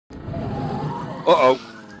Uh-oh.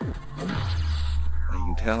 You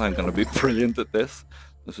can tell I'm going to be brilliant at this.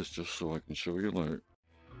 This is just so I can show you, like.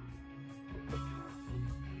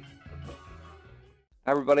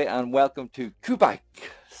 Hi everybody, and welcome to Qbike,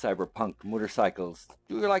 Cyberpunk Motorcycles.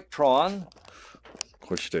 Do you like Tron? Of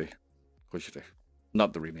course you do. Of course you do.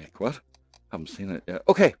 Not the remake, what? Haven't seen it yet.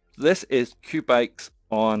 Okay, this is Qbikes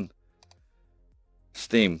on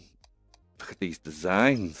Steam. Look at these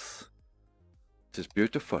designs. It is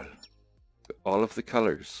beautiful. All of the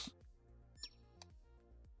colors.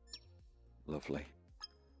 Lovely.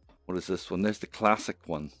 What is this one? There's the classic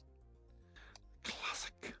one.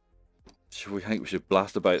 Classic. Should we think we should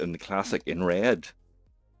blast about in the classic in red?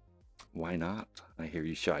 Why not? I hear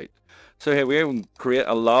you shout. So here we can create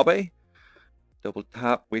a lobby. Double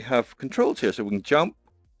tap. We have controls here, so we can jump,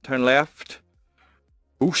 turn left,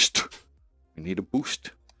 boost. We need a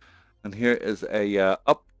boost. And here is a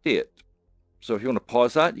update. So if you want to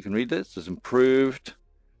pause that, you can read this. It's improved.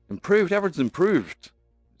 Improved. Everything's improved.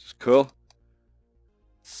 Which is cool.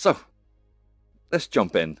 So let's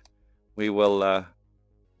jump in. We will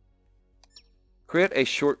create a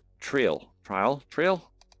short trail.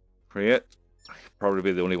 Create. I'll probably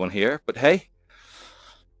be the only one here, but hey,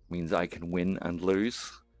 means I can win and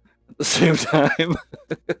lose at the same time.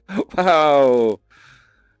 Wow.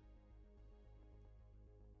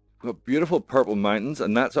 We've got beautiful purple mountains,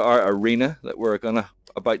 and that's our arena that we're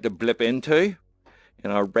about to blip into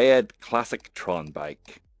in our red classic Tron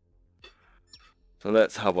bike. So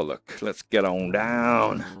let's have a look. Let's get on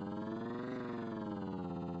down.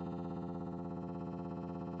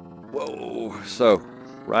 Whoa. So,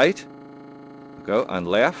 right. Go, and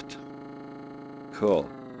left. Cool.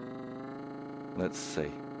 Let's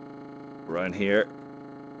see. Around here.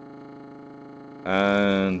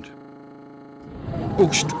 And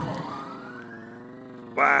boost.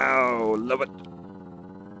 Wow, love it.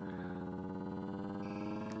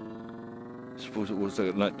 I suppose it was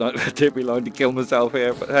not take me long to kill myself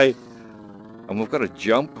here, but hey. And we've got a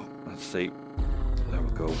jump. Let's see. There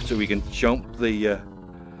we go. So we can jump the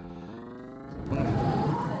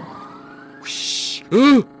whoosh.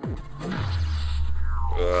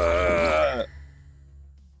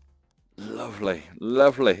 Lovely,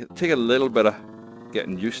 lovely. It'll take a little bit of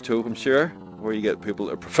getting used to, I'm sure, where you get people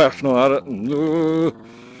that are professional at it and you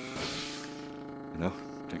know,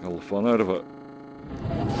 take all the fun out of it.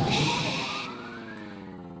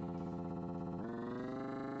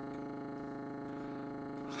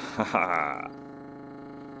 Haha.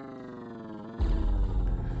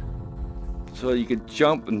 So you can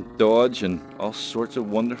jump and dodge and all sorts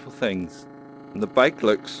of wonderful things. And the bike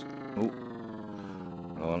looks, oh,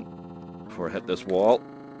 hold on, before I hit this wall.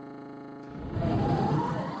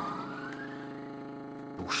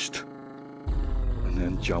 Boost. And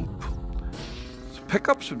then jump. So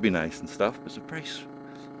pickups would be nice and stuff, but the price,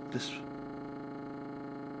 this,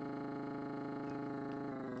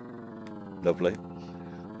 lovely.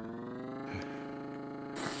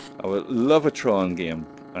 I would love a Tron game,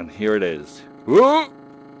 and here it is. Whoa!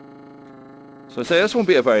 So I say this won't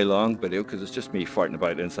be a very long video because it's just me farting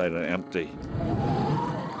about inside an empty.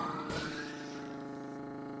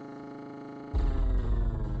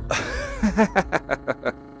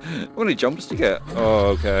 How many jumps do you get? Oh,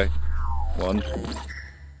 okay. One.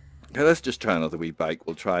 Okay, let's just try another wee bike.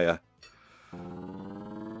 We'll try a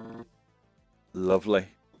lovely.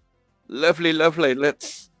 Lovely, lovely.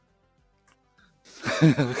 Let's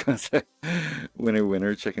I was gonna say winner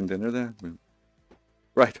winner chicken dinner there.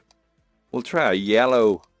 Right. We'll try a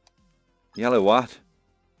yellow what?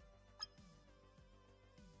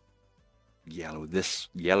 Yellow this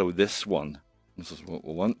one. This is what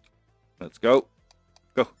we want. Let's go.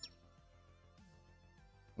 Go.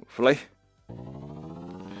 Hopefully.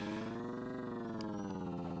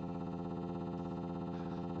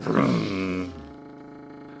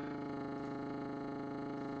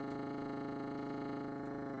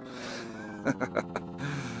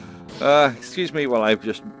 Excuse me while I've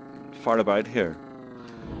just fart about here.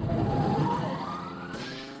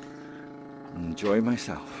 Enjoy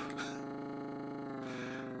myself.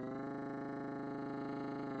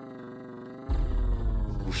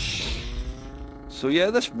 So yeah,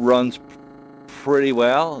 this runs pretty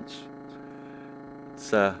well.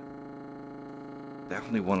 It's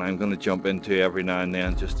definitely one I'm going to jump into every now and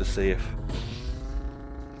then just to see if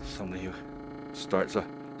somebody starts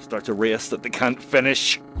a race that they can't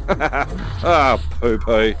finish. Ah, poo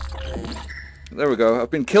poo. There we go. I've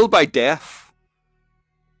been killed by death.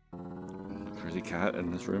 Crazy cat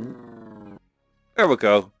in this room. There we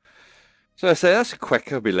go. So I say that's quick.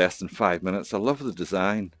 It'll be less than 5 minutes. I love the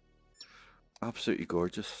design. Absolutely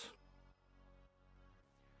gorgeous.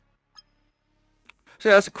 So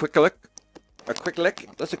that's a quick look. That's a quick look.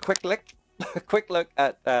 A quick look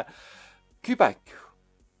at Qbike.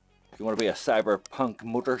 If you want to be a cyberpunk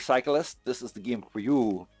motorcyclist, this is the game for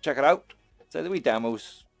you. Check it out. So the wee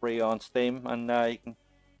demo's free on Steam, and you can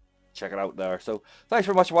check it out there. So thanks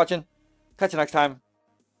very much for watching. Catch you next time.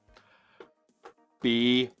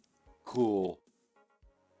 Be cool.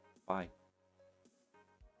 Bye.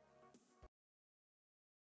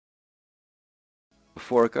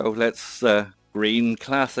 Before I go, let's green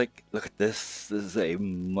classic. Look at this. This is a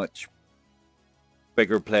much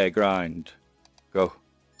bigger playground. Go.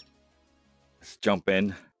 Let's jump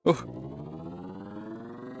in. Oh.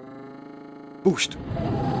 Boost.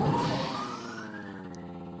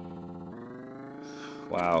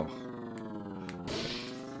 Wow.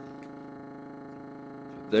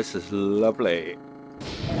 This is lovely.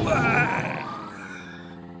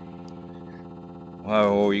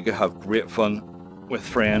 Wow, you can have great fun with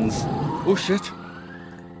friends. Oh shit.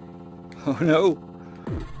 Oh no.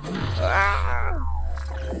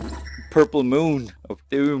 Purple moon of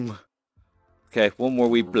doom. Okay, one more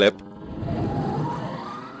wee blip.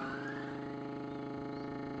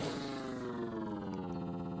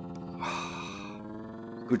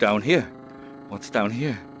 Go down here. What's down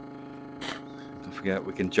here? Don't forget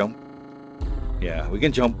we can jump. Yeah, we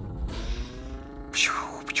can jump.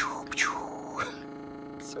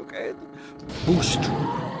 So good. Boost.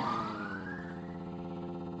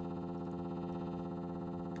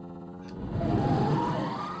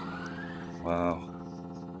 Wow.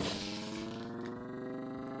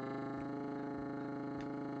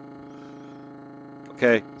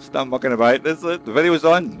 Okay, stop mucking about. This is it. The video's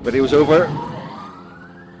done. The video's over.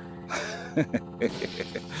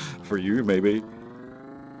 For you, maybe.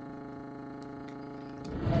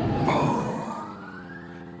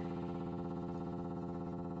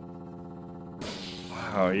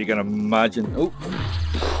 Wow, you can imagine. Oh.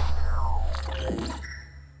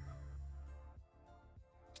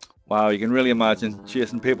 Wow, you can really imagine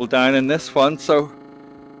chasing people down in this one, so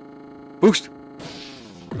boost.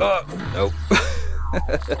 Oh, no.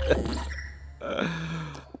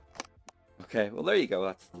 Okay, well there you go.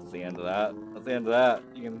 That's the end of that. That's the end of that.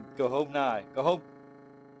 You can go home now. Go home.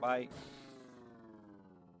 Bye.